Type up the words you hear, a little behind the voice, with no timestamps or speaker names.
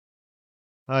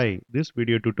Hi, this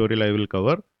video tutorial I will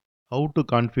cover how to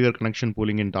configure connection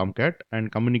pooling in Tomcat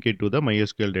and communicate to the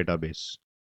MySQL database.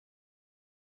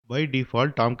 By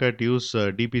default, Tomcat use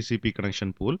DBCP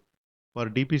connection pool. For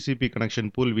DBCP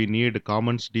connection pool, we need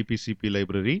Commons DBCP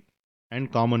library and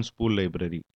Commons pool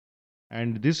library.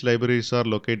 And these libraries are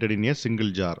located in a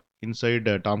single jar inside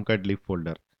Tomcat lib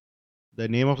folder. The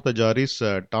name of the jar is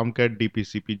Tomcat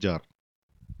DBCP jar.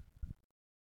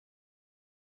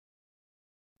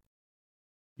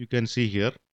 You can see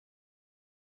here.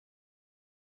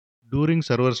 During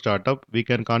server startup, we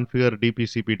can configure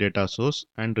DBCP data source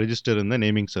and register in the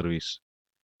naming service.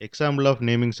 Example of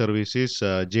naming service is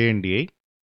JNDI,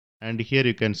 and here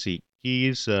you can see key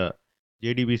is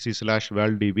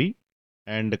JDBC/valdb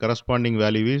and the corresponding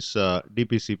value is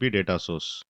DBCP data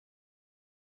source.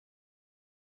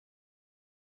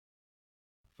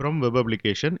 From web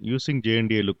application, using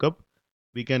JNDI lookup,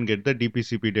 we can get the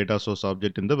DBCP data source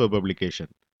object in the web application.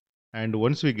 And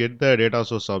once we get the data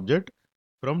source object,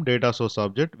 from data source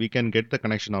object, we can get the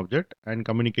connection object and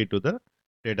communicate to the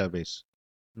database.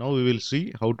 Now we will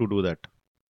see how to do that.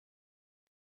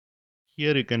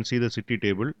 Here you can see the city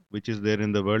table which is there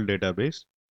in the world database,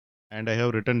 and I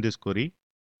have written this query.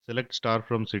 Select star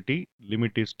from city,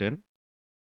 limit is 10.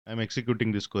 I am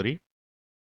executing this query,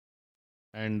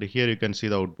 and here you can see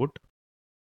the output.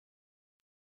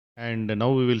 And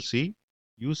now we will see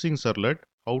using servlet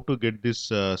how to get this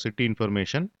city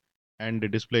information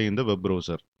and display in the web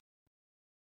browser.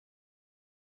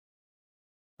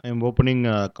 I am opening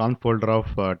conf folder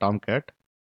of Tomcat,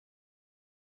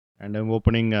 and I am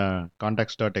opening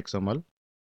context.xml.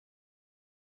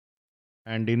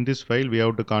 And in this file we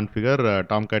have to configure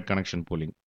Tomcat connection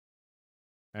pooling.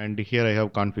 And here I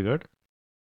have configured.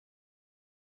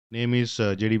 Name is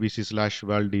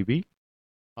JDBC/valdb,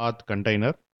 auth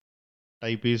container.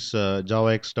 Type is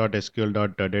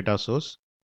javax.sql.data source.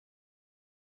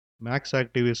 Max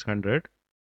active is 100.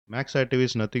 Max active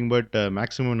is nothing but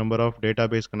maximum number of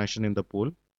database connection in the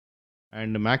pool.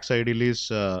 And max ideal is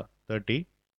 30.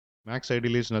 Max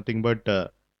ideal is nothing but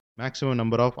maximum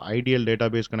number of ideal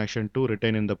database connection to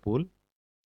retain in the pool.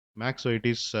 Max weight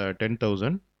is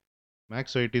 10,000.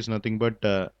 Max weight is nothing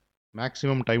but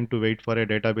maximum time to wait for a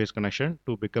database connection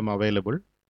to become available.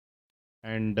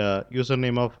 And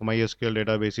username of MySQL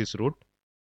database is root.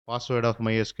 Password of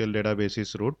MySQL database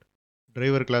is root.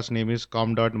 Driver class name is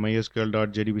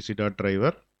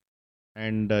com.mysql.jdbc.driver,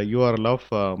 and URL of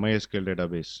MySQL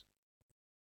database.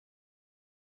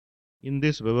 In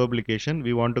this web application,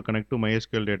 we want to connect to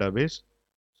MySQL database.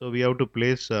 So we have to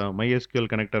place MySQL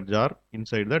connector jar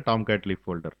inside the Tomcat lib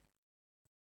folder.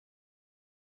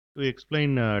 To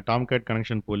explain Tomcat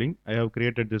connection pooling, I have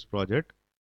created this project.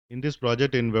 In this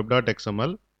project in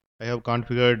web.xml, I have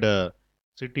configured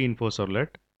city info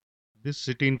servlet. This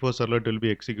city info servlet will be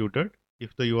executed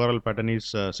if the URL pattern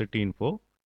is city info.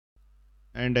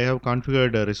 And I have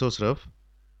configured resource ref.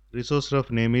 Resource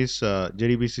ref name is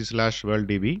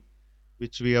JDBC/worlddb,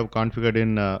 which we have configured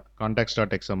in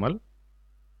context.xml.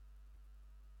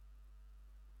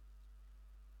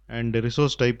 And the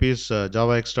resource type is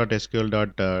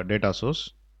javax.sql.data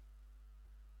source.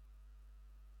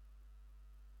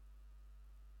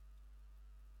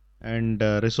 And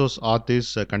resource auth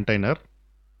is container.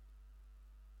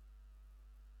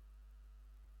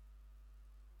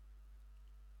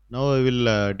 Now I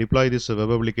will deploy this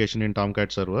web application in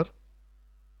Tomcat server.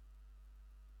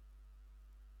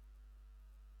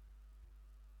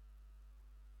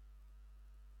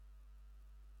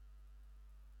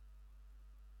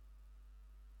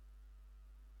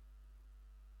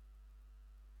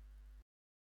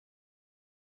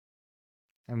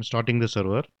 I am starting the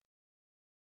server.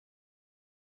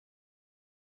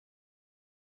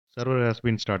 Server has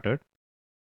been started.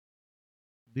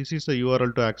 This is the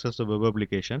URL to access the web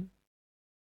application.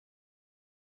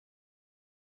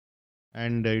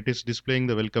 And it is displaying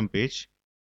the welcome page.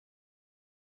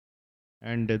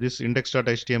 And this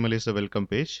index.html is a welcome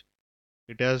page.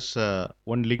 It has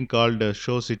one link called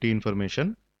show city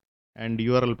information, and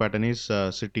URL pattern is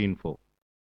city info.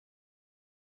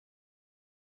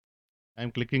 I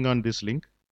am clicking on this link.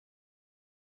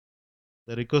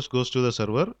 The request goes to the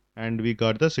server, and we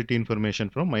got the city information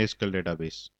from MySQL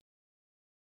database.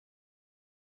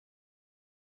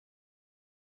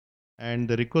 And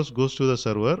the request goes to the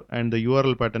server, and the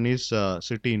URL pattern is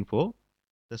city info.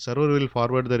 The server will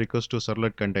forward the request to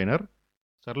servlet container.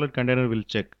 Servlet container will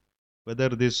check whether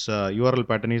this URL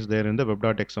pattern is there in the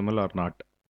web.xml or not.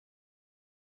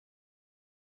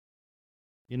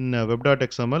 In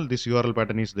web.xml, this URL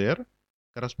pattern is there.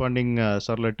 Corresponding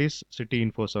servlet is city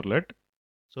info servlet.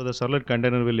 So the servlet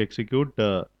container will execute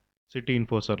city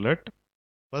info servlet,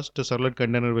 First servlet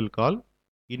container will call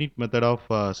init method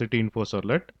of city info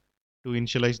servlet to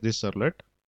initialize this servlet.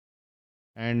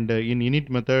 And in init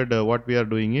method, what we are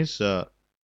doing is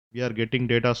we are getting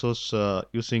data source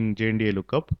using JNDA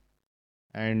lookup,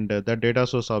 and that data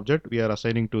source object we are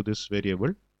assigning to this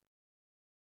variable.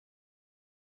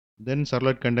 Then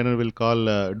servlet container will call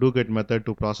doGet method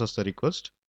to process the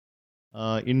request.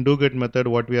 In doGet method,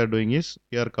 what we are doing is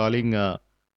we are calling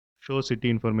show city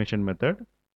information method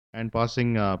and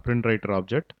passing print writer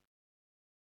object.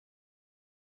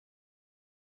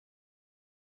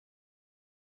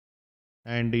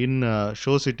 And in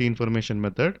show city information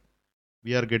method,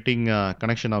 we are getting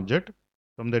connection object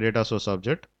from the data source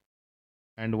object.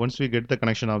 And once we get the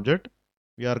connection object,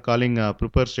 we are calling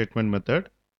prepare statement method,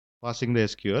 passing the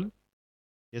SQL.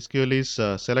 SQL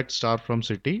is select star from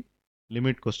city,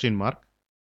 limit question mark,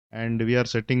 and we are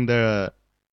setting the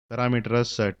parameter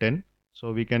as 10,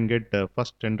 so we can get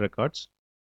first 10 records.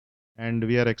 And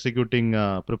we are executing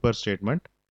prepare statement.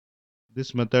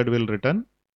 This method will return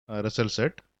result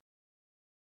set.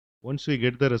 Once we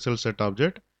get the result set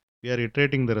object, we are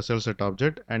iterating the result set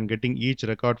object and getting each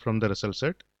record from the result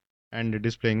set and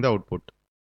displaying the output.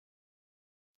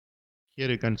 Here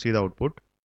you can see the output.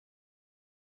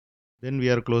 Then we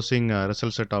are closing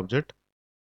result set object,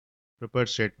 prepared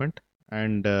statement,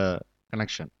 and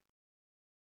connection.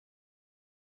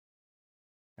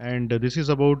 And this is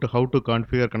about how to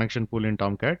configure connection pool in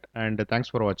Tomcat. And thanks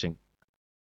for watching.